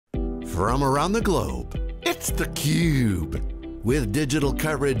From around the globe, it's theCUBE, with digital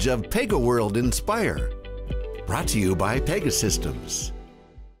coverage of PegaWorld Inspire. Brought to you by Pegasystems.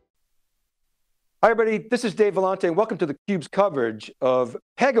 Hi everybody, this is Dave Vellante and welcome to theCUBE's coverage of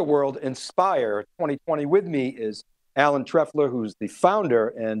PegaWorld Inspire 2020. With me is Alan Trefler, who's the founder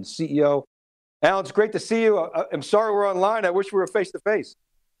and CEO. Alan, it's great to see you. I'm sorry we're online. I wish we were face-to-face.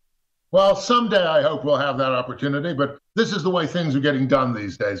 Well, someday I hope we'll have that opportunity, but this is the way things are getting done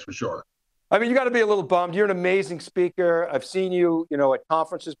these days for sure. I mean, you got to be a little bummed. You're an amazing speaker. I've seen you, at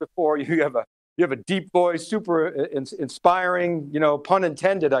conferences before. You have a deep voice, super inspiring, pun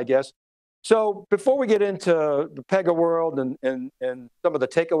intended, I guess. So before we get into the PegaWorld and some of the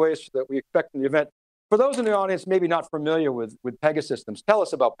takeaways that we expect from the event, for those in the audience maybe not familiar with Pegasystems, tell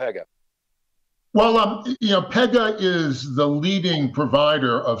us about Pega. Well, Pega is the leading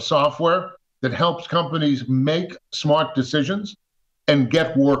provider of software that helps companies make smart decisions and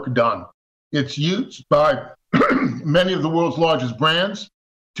get work done. It's used by many of the world's largest brands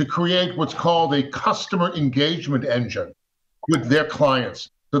to create what's called a customer engagement engine with their clients,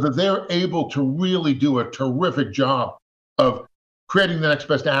 so that they're able to really do a terrific job of creating the next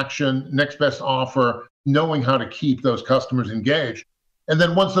best action, next best offer, knowing how to keep those customers engaged. And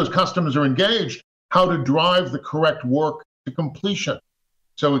then once those customers are engaged, how to drive the correct work to completion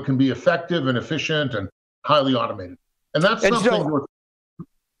so it can be effective and efficient and highly automated. And that's something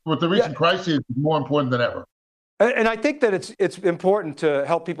with the recent crisis is more important than ever. And I think that it's important to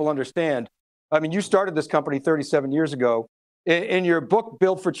help people understand. I mean, you started this company 37 years ago. In your book,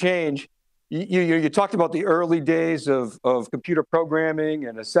 Build for Change, you talked about the early days of computer programming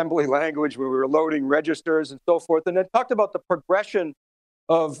and assembly language where we were loading registers and so forth, and then talked about the progression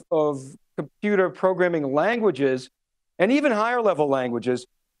of computer programming languages and even higher level languages.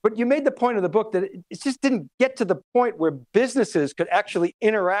 But you made the point of the book that it just didn't get to the point where businesses could actually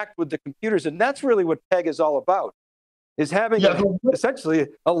interact with the computers. And that's really what Pega is all about, is having essentially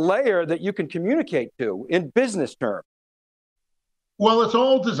a layer that you can communicate to in business terms. Well, it's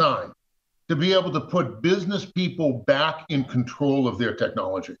all designed to be able to put business people back in control of their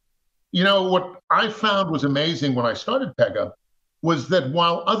technology. What I found was amazing when I started Pega was that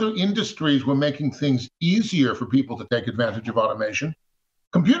while other industries were making things easier for people to take advantage of automation,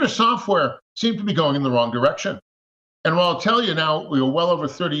 computer software seemed to be going in the wrong direction. And while I'll tell you now, we are well over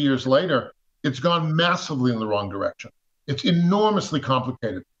 30 years later, it's gone massively in the wrong direction. It's enormously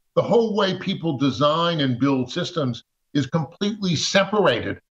complicated. The whole way people design and build systems is completely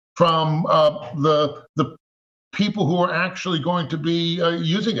separated from the people who are actually going to be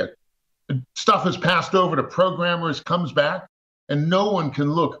using it. Stuff is passed over to programmers, comes back, and no one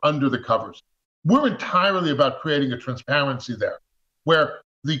can look under the covers. We're entirely about creating a transparency there, where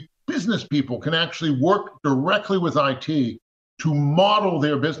the business people can actually work directly with IT to model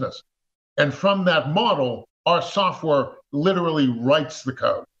their business. And from that model, our software literally writes the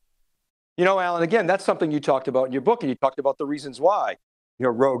code. Alan, again, that's something you talked about in your book, and you talked about the reasons why.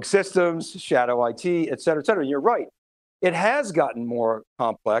 Rogue systems, shadow IT, et cetera, et cetera. And you're right. It has gotten more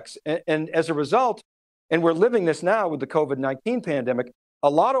complex. And as a result, and we're living this now with the COVID-19 pandemic, a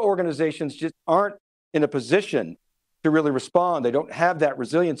lot of organizations just aren't in a position to really respond. They don't have that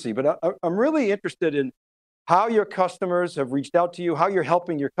resiliency. But I'm really interested in how your customers have reached out to you, how you're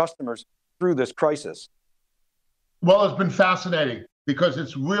helping your customers through this crisis. Well, it's been fascinating because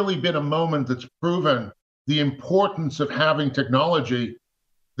it's really been a moment that's proven the importance of having technology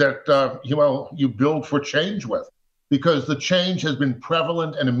that you build for change with, because the change has been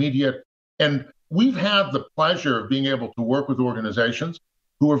prevalent and immediate. And we've had the pleasure of being able to work with organizations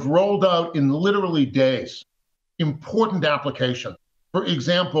who have rolled out in literally days important applications. For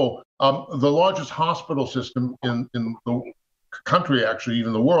example, the largest hospital system in the country, actually,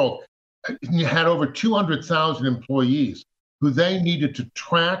 even the world, had over 200,000 employees who they needed to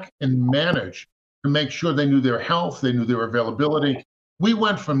track and manage to make sure they knew their health, they knew their availability. We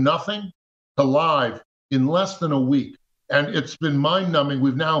went from nothing to live in less than a week. And it's been mind-numbing.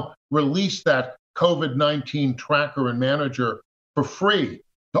 We've now released that COVID-19 tracker and manager for free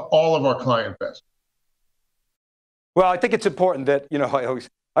to all of our client base. Well, I think it's important that, I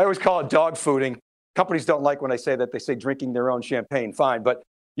always call it dog fooding. Companies don't like when I say that. They say drinking their own champagne, fine. But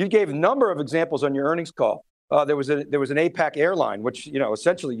you gave a number of examples on your earnings call. There was an APAC airline, which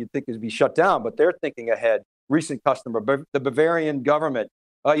essentially you'd think would be shut down, but they're thinking ahead. Recent customer, the Bavarian government.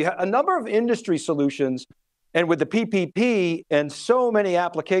 You have a number of industry solutions, and with the PPP and so many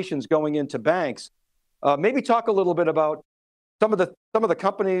applications going into banks, maybe talk a little bit about some of the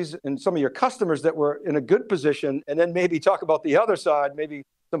companies and some of your customers that were in a good position, and then maybe talk about the other side, maybe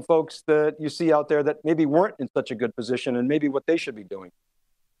some folks that you see out there that maybe weren't in such a good position, and maybe what they should be doing.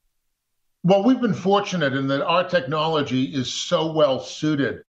 Well, we've been fortunate in that our technology is so well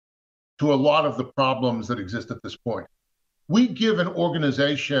suited to a lot of the problems that exist at this point. We give an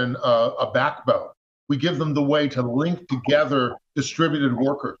organization a backbone. We give them the way to link together distributed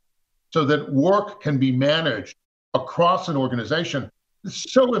workers so that work can be managed across an organization.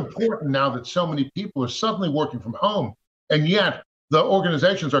 It's so important now that so many people are suddenly working from home, and yet the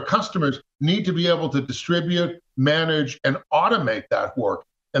organizations, our customers, need to be able to distribute, manage, and automate that work.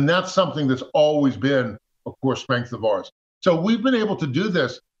 And that's something that's always been, of course, strength of ours. So we've been able to do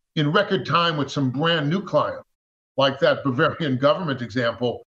this in record time with some brand new clients, like that Bavarian government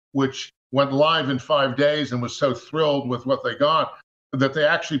example, which went live in 5 days and was so thrilled with what they got that they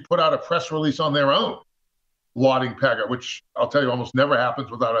actually put out a press release on their own, lauding Pega, which I'll tell you almost never happens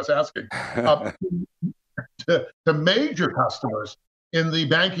without us asking. To major customers in the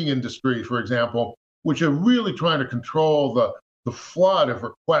banking industry, for example, which are really trying to control the flood of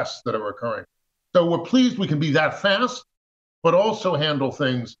requests that are occurring. So we're pleased we can be that fast, but also handle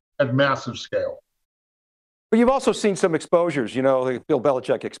things at massive scale. But you've also seen some exposures, you know, like Bill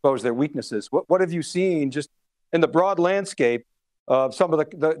Belichick exposed their weaknesses. What have you seen just in the broad landscape of some of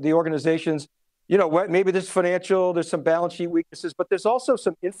the organizations? You know, maybe there's financial, there's some balance sheet weaknesses, but there's also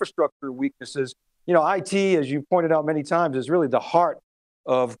some infrastructure weaknesses. You know, IT, as you pointed out many times, is really the heart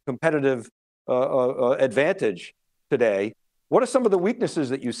of competitive advantage today. What are some of the weaknesses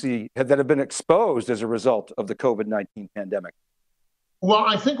that you see that have been exposed as a result of the COVID-19 pandemic? Well,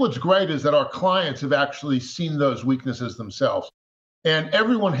 I think what's great is that our clients have actually seen those weaknesses themselves. And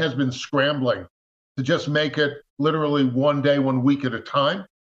everyone has been scrambling to just make it literally 1 day, 1 week at a time.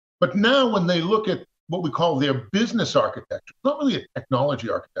 But now when they look at what we call their business architecture, it's not really a technology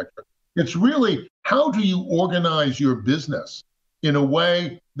architecture. It's really, how do you organize your business in a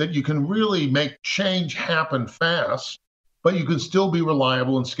way that you can really make change happen fast, but you can still be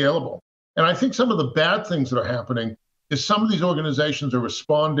reliable and scalable? And I think some of the bad things that are happening is some of these organizations are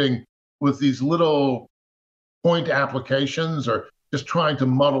responding with these little point applications or just trying to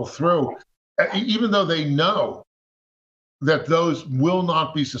muddle through, even though they know that those will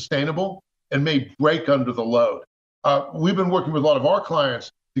not be sustainable and may break under the load. We've been working with a lot of our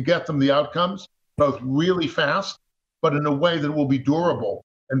clients to get them the outcomes, both really fast, but in a way that will be durable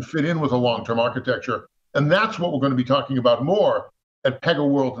and fit in with a long-term architecture. And that's what we're going to be talking about more at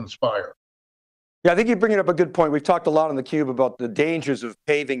PegaWorld Inspire. Yeah, I think you're bringing up a good point. We've talked a lot on theCUBE about the dangers of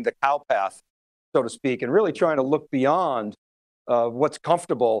paving the cow path, so to speak, and really trying to look beyond what's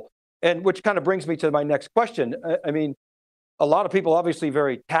comfortable, and which kind of brings me to my next question. I mean, a lot of people obviously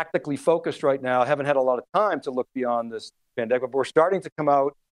very tactically focused right now, haven't had a lot of time to look beyond this pandemic, but we're starting to come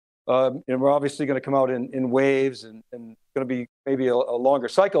out, and we're obviously going to come out in waves and going to be maybe a longer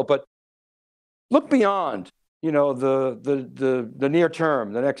cycle, but look beyond, you know, the near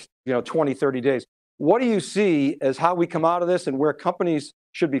term, the next, 20, 30 days. What do you see as how we come out of this and where companies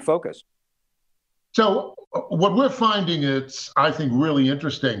should be focused? So what we're finding is, I think, really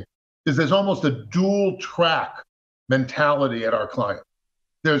interesting is there's almost a dual track mentality at our client.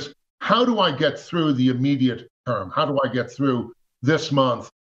 There's, how do I get through the immediate term? How do I get through this month,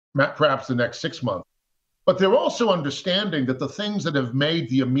 perhaps the next 6 months? But they're also understanding that the things that have made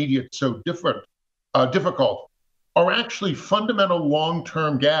the immediate so difficult are actually fundamental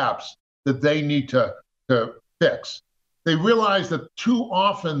long-term gaps that they need to fix. They realize that too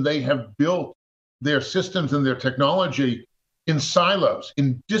often they have built their systems and their technology in silos,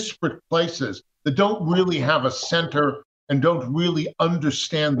 in disparate places that don't really have a center and don't really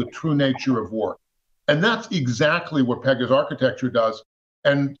understand the true nature of work. And that's exactly what Pega's architecture does.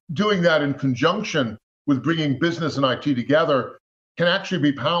 And doing that in conjunction with bringing business and IT together can actually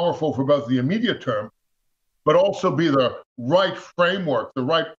be powerful for both the immediate term, but also be the right framework, the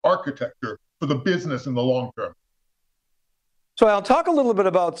right architecture for the business in the long term. So I'll talk a little bit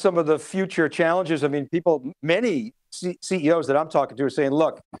about some of the future challenges. I mean, many CEOs that I'm talking to are saying,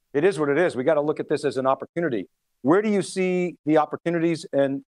 look, it is what it is. We got to look at this as an opportunity. Where do you see the opportunities,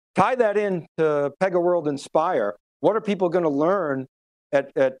 and tie that into PegaWorld Inspire? What are people going to learn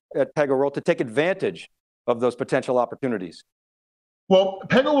at PegaWorld to take advantage of those potential opportunities? Well,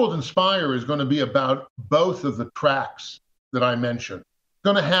 PegaWorld Inspire is going to be about both of the tracks that I mentioned. It's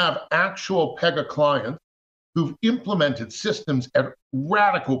going to have actual Pega clients who've implemented systems at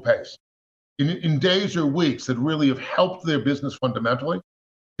radical pace in days or weeks that really have helped their business fundamentally,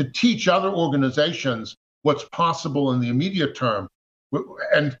 to teach other organizations what's possible in the immediate term.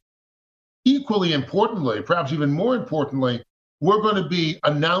 And equally importantly, perhaps even more importantly, we're going to be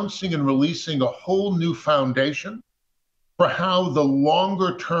announcing and releasing a whole new foundation for how the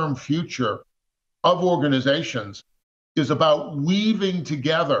longer term future of organizations is about weaving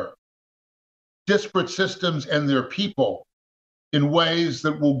together disparate systems and their people in ways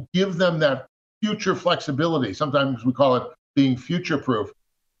that will give them that future flexibility. Sometimes we call it being future-proof,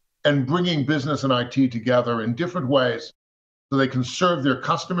 and bringing business and IT together in different ways so they can serve their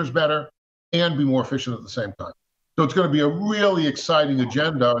customers better and be more efficient at the same time. So it's going to be a really exciting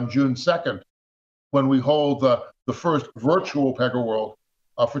agenda on June 2nd when we hold the first virtual PegaWorld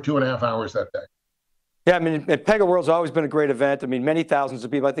for 2.5 hours that day. Yeah, I mean, PegaWorld's always been a great event. I mean, many thousands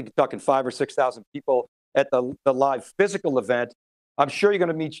of people, I think you're talking 5,000 or 6,000 people at the live physical event. I'm sure you're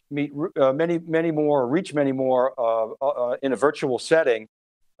going to meet many more, reach many more in a virtual setting.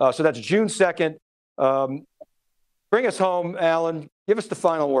 So that's June 2nd. Bring us home, Alan. Give us the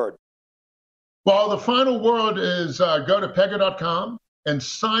final word. Well, the final word is go to pega.com and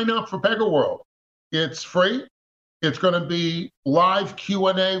sign up for PegaWorld. It's free. It's going to be live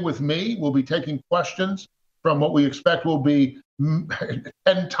Q&A with me. We'll be taking questions from what we expect will be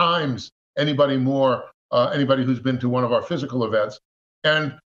 10 times anybody who's been to one of our physical events,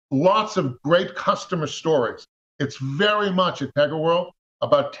 and lots of great customer stories. It's very much at PegaWorld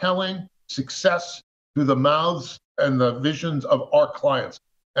about telling success through the mouths and the visions of our clients.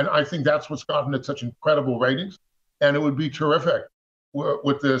 And I think that's what's gotten it such incredible ratings. And it would be terrific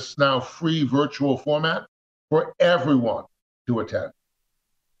with this now free virtual format for everyone to attend.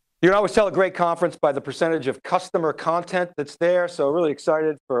 You can always tell a great conference by the percentage of customer content that's there. So really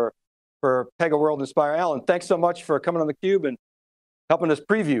excited for PegaWorld Inspire. Alan, thanks so much for coming on theCUBE and helping us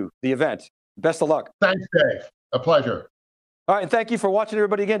preview the event. Best of luck. Thanks, Dave. A pleasure. All right, and thank you for watching,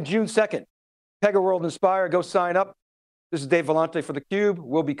 everybody. Again, June 2nd, PegaWorld Inspire. Go sign up. This is Dave Vellante for theCUBE.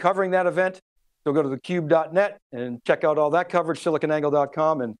 We'll be covering that event. So go to thecube.net and check out all that coverage,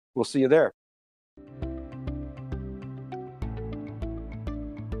 SiliconANGLE.com, and we'll see you there.